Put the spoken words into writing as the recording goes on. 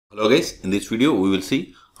Hello guys, in this video we will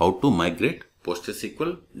see how to migrate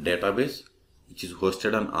PostgreSQL database which is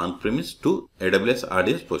hosted on-premise to AWS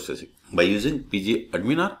RDS PostgreSQL by using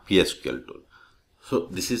pgadmin or psql tool. So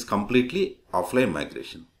this is completely offline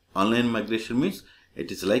migration. Online migration means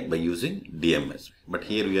it is like by using DMS, but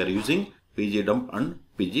here we are using pgdump and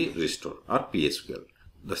pgrestore or psql.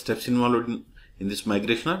 The steps involved in this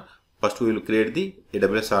migration are: first we will create the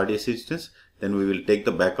AWS RDS instance, then we will take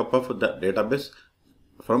the backup of the database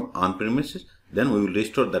from on-premises, then we will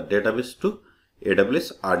restore that database to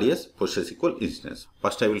AWS RDS PostgreSQL instance.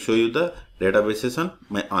 First I will show you the databases on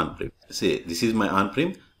my on-prem. See, this is my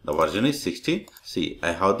on-prem, the version is 16. See,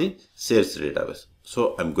 I have the sales database.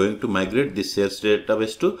 So I'm going to migrate this sales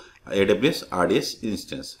database to AWS RDS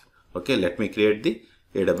instance. Okay, let me create the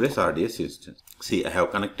AWS RDS instance. See, I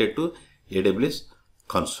have connected to AWS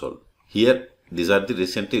console. Here, these are the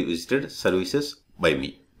recently visited services by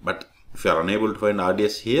me. But if you are unable to find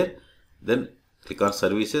RDS here, then click on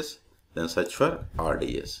services, then search for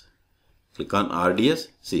RDS. Click on RDS.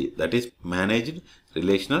 See, that is managed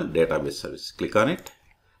relational database service. Click on it.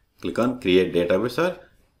 Click on create database or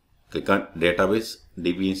click on database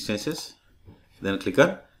DB instances. Then click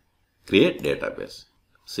on create database.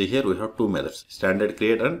 See, here we have two methods, standard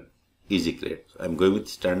create and easy create. So I am going with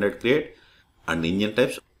standard create, and engine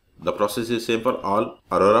types. The process is same for all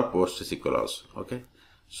Aurora PostgreSQL also. Okay.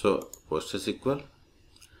 So PostgreSQL,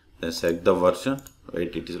 then select the version.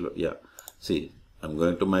 Wait, it is low. Yeah. See, I'm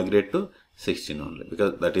going to migrate to 16 only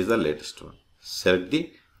because that is the latest one. Select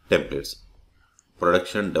the templates,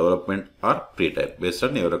 production, development or pre-type based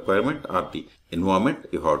on your requirement or the environment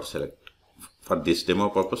you have to select. For this demo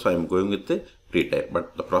purpose, I am going with the pre-type,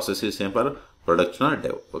 but the process is same for production or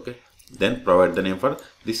dev. Okay. Then provide the name for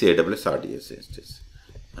this AWS RDS instance.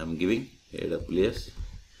 I am giving AWS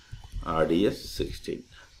RDS 16.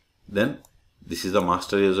 Then this is the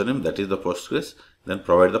master username, that is the Postgres. Then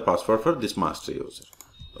provide the password for this master user.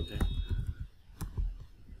 Okay.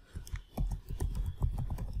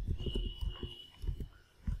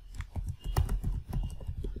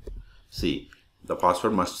 See, the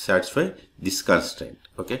password must satisfy this constraint.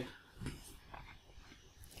 Okay.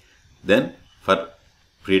 Then for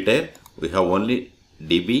pre-type we have only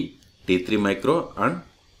DB, T3 micro and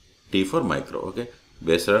T4 micro. Okay.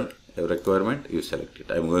 Based on your requirement, you select it.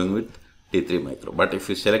 I am going with T3 micro. But if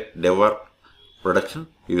you select Dbevaer production,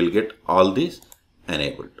 you will get all these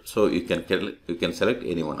enabled. So you can select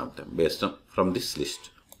any one of them based on from this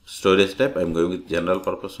list. Storage type, I am going with general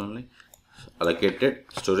purpose only. Allocated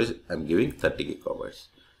storage, I am giving 30 gigabytes.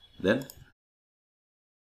 Then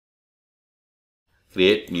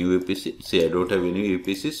create new VPC. See, I don't have any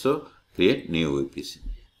VPC, so create new VPC.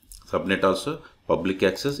 Subnet also, public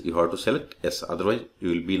access, you have to select yes, otherwise you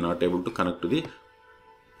will be not able to connect to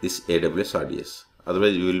this AWS RDS.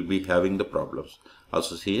 Otherwise you will be having the problems.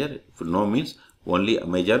 Also see here, if no means only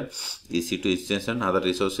Amazon EC2 instance and other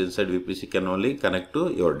resources inside VPC can only connect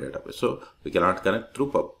to your database. So we cannot connect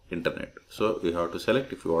through internet. So we have to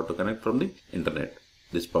select if you want to connect from the internet.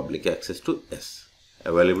 This public access to yes.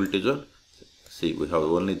 Availability zone. See, we have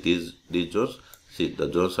only these zones. See,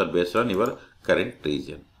 the zones are based on your current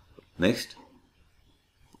region. Next,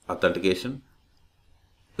 authentication.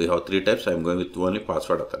 We have three types. I am going with only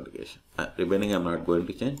password authentication. Remaining I am not going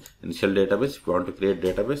to change. Initial database. If you want to create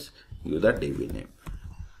database, give the DB name.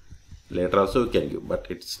 Later also you can give, but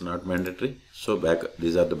it's not mandatory. So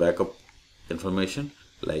these are the backup information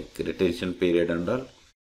like retention period and all.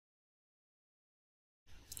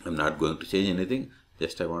 I'm not going to change anything.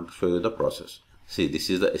 Just I want to show you the process. See, this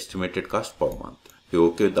is the estimated cost per month. If you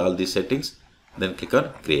okay with all these settings, then click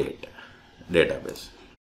on create database.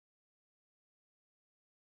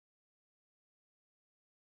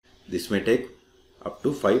 This may take up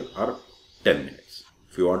to 5 or 10 minutes.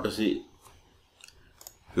 If you want to see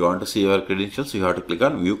your credentials, you have to click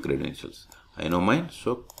on view credentials. I know mine,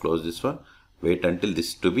 so close this one. Wait until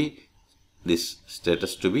this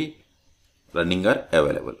status to be running or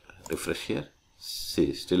available. Refresh here.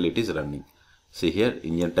 See, still it is running. See here,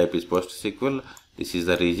 engine type is PostgreSQL. This is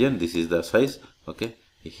the region, this is the size. Okay.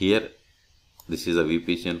 Here, this is the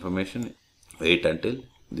VPC information. Wait until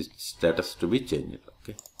this status to be changed.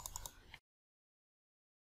 Okay.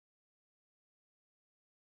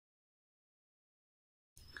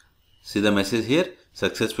 See the message here,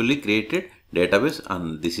 successfully created database,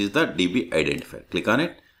 and this is the DB identifier. Click on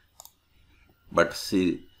it. But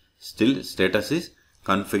see, still status is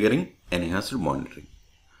configuring enhanced monitoring.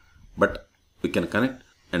 But we can connect,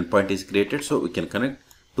 endpoint is created, so we can connect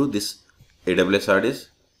to this AWS RDS,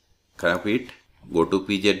 copy it, go to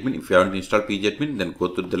pgadmin. If you haven't installed pgadmin, then go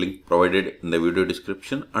to the link provided in the video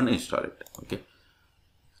description and install it. Okay.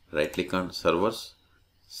 right click on servers,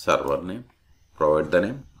 server name, provide the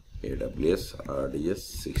name AWS RDS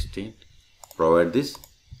 16, provide this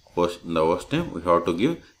host. In the host name we have to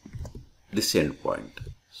give this endpoint.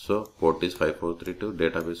 So port is 5432,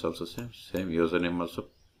 database also same username also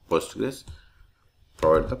Postgres,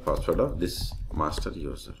 provide the password of this master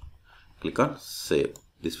user. Click on save.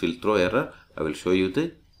 This will throw error. I will show you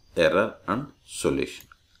the error and solution.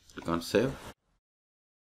 Click on save.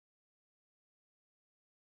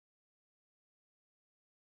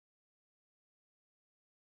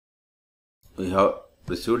 We have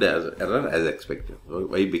received as error as expected.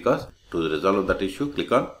 Why? Because to resolve that issue,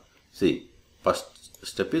 click on see. First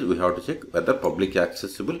step is we have to check whether public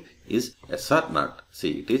accessible is yes or not.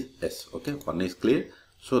 See, it is yes. Okay, one is clear.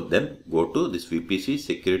 So then go to this VPC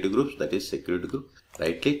security groups, that is security group.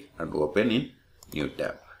 Right click and open in new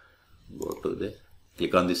tab. Go to the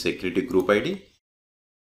click on the security group ID.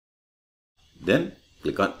 Then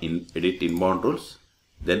click on edit inbound rules.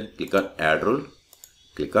 Then click on add rule.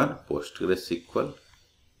 Click on PostgreSQL.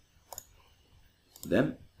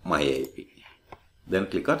 Then my IP. Then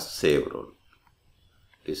click on save rule.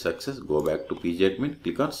 It is success. Go back to pgadmin.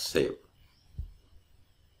 Click on save.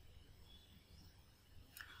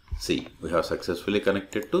 See, we have successfully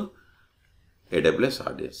connected to AWS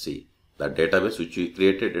RDS. See, the database which we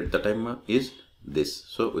created at the time is this.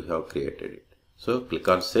 So we have created it. So click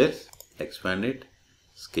on sales, expand it,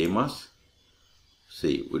 schemas.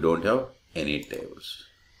 See, we don't have any tables.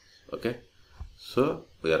 Okay. So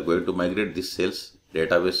we are going to migrate this sales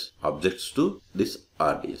database objects to this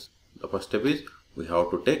RDS. The first step is we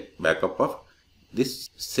have to take backup of this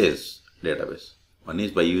sales database. One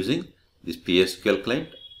is by using this PSQL client.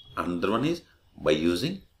 Another one is by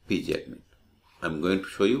using pgadmin. I am going to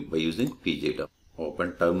show you by using pgadmin.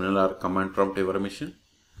 Open terminal or command prompt your machine.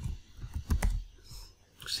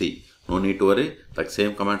 See, no need to worry. The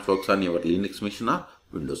same command works on your Linux machine or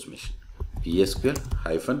Windows machine.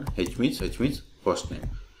 PSQL-H means host name.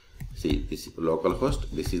 See, this is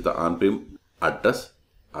localhost. This is the on-prem address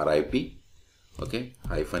or IP. Okay,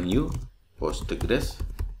 -u Postgres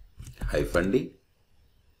 -d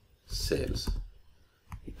sales.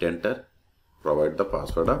 Hit enter. Provide the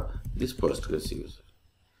password of this Postgres user.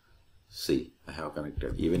 See, I have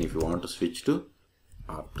connected. Even if you want to switch to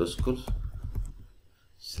afterschools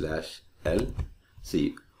 /l,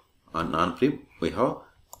 see, on on-prem we have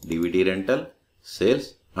DVD rental,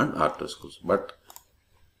 sales and afterschools. But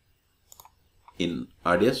in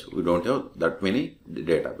RDS we don't have that many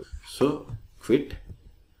database. So quit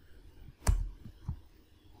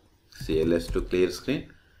CLS to clear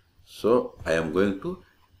screen. So I am going to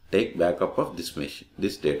take backup of this machine,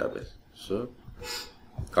 this database. So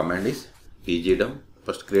command is pgdump.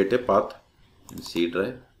 First create a path in C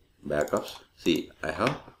drive, backups. See, I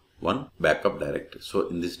have one backup directory. So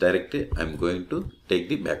in this directory I am going to take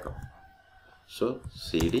the backup. So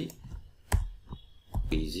cd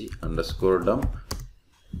pg_dump.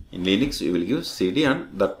 In Linux you will give cd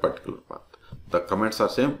and that particular path. The commands are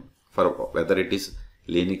same for whether it is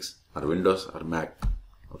Linux or Windows or Mac.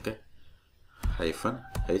 Okay.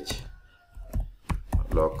 -h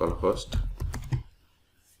localhost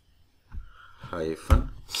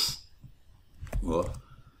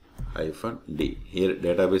 -o-d. Here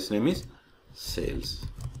database name is sales.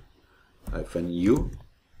 -u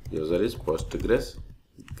user is Postgres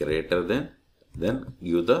greater than, then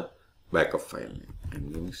give the backup file name. I am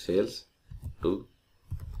giving sales to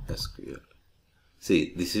SQL. See,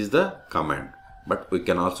 this is the command, but we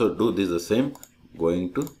can also do this the same.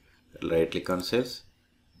 Going to right click on sales,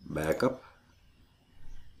 backup.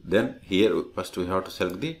 Then here first we have to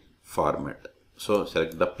select the format. So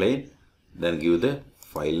select the plain, then give the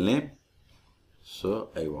file name. So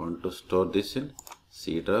I want to store this in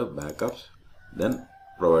C drive backups, then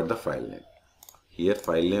provide the file name. Here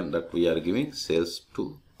file name that we are giving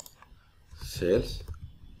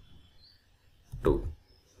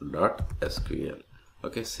sales2.sql.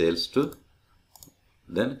 Okay, sales2.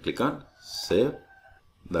 Then click on save.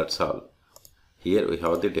 That's all. Here we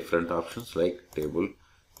have the different options like table.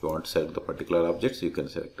 If you want to select the particular objects, you can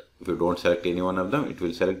select. If you don't select any one of them, it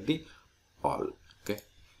will select the all. Okay.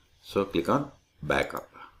 So click on backup.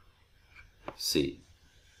 See,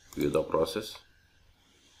 view the process.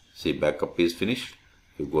 See, backup is finished.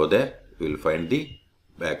 You go there, you will find the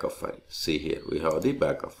backup file. See, here we have the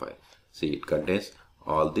backup file. See, it contains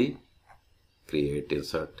all the create,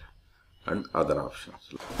 insert and other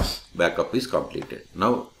options. Backup is completed.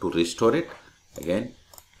 Now to restore it, again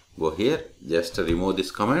go here, just remove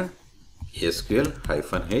this command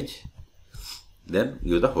sql-h, then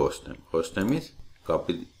give the host name. Host name is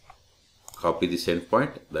copy this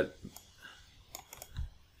endpoint, that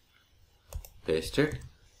paste it,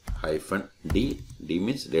 -d, d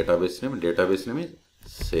means database name is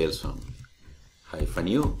sales only,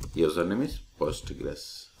 -u, username is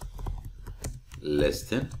Postgres, less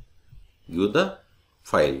than, give the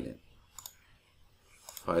file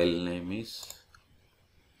name is,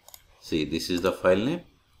 see, this is the file name,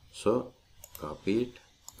 so copy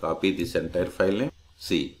this entire file name,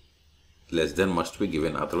 see, less than must be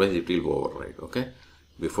given, otherwise it will go override. Okay,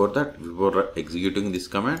 before executing this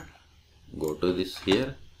command, go to this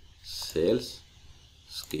here, sales,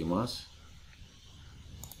 schemas,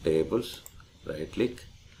 tables, right click,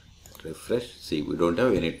 refresh. See, we don't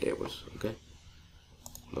have any tables. Okay,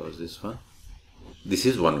 close this one. This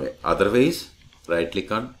is one way. Other way is right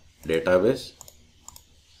click on database,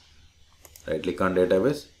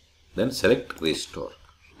 then select restore.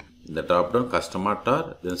 In the drop down customer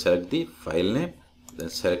tar, then select the file name, then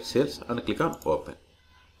select sales and click on open.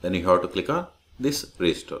 Then you have to click on this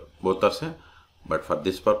restore. Both are same, but for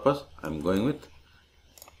this purpose I am going with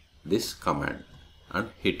this command and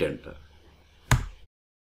hit enter.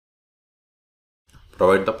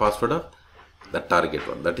 Provide the password of the target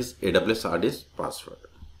one, that is AWS RDS password.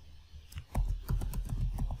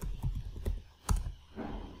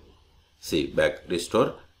 See, back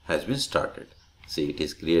restore has been started. See, it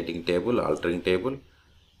is creating table, altering table.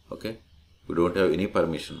 Okay, we don't have any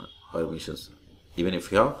permissions. Even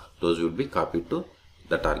if you have, those will be copied to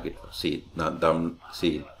the target. See,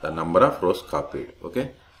 the number of rows copied.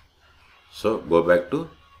 Okay, so go back to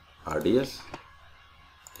RDS,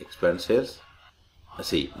 expand sales.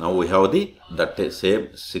 See, now we have the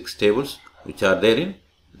same 6 tables which are there in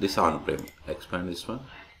this on-prem. Expand this one.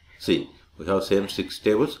 See, we have same 6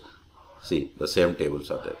 tables. See, the same tables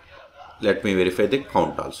are there. Let me verify the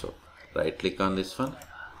count also. Right click on this one.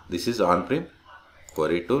 This is on-prem,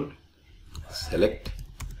 query tool, select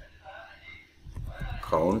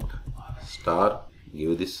count star,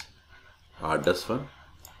 give this RDS one,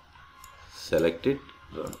 select it,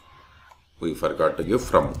 run. We forgot to give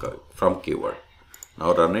from keyword.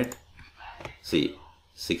 Now run it. See,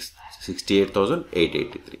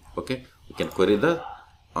 68,883. Okay, we can query the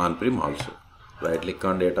on-prem also. Right click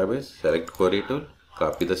on database, select query tool,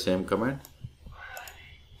 copy the same command,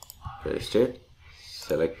 paste it,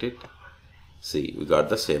 select it. See, we got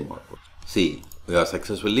the same output. See, we have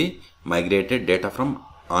successfully migrated data from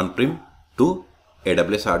on-prem to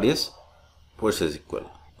AWS RDS PostgreSQL.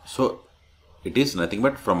 So it is nothing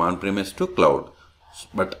but from on-premise to cloud.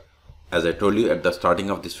 But as I told you at the starting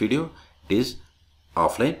of this video, it is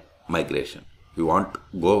offline migration. If you want to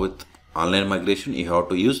go with online migration, you have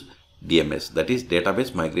to use DMS, that is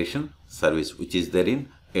database migration service, which is there in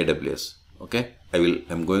AWS. Okay,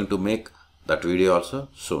 I'm going to make that video also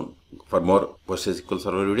soon. For more PostgreSQL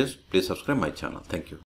server videos, please subscribe my channel. Thank you.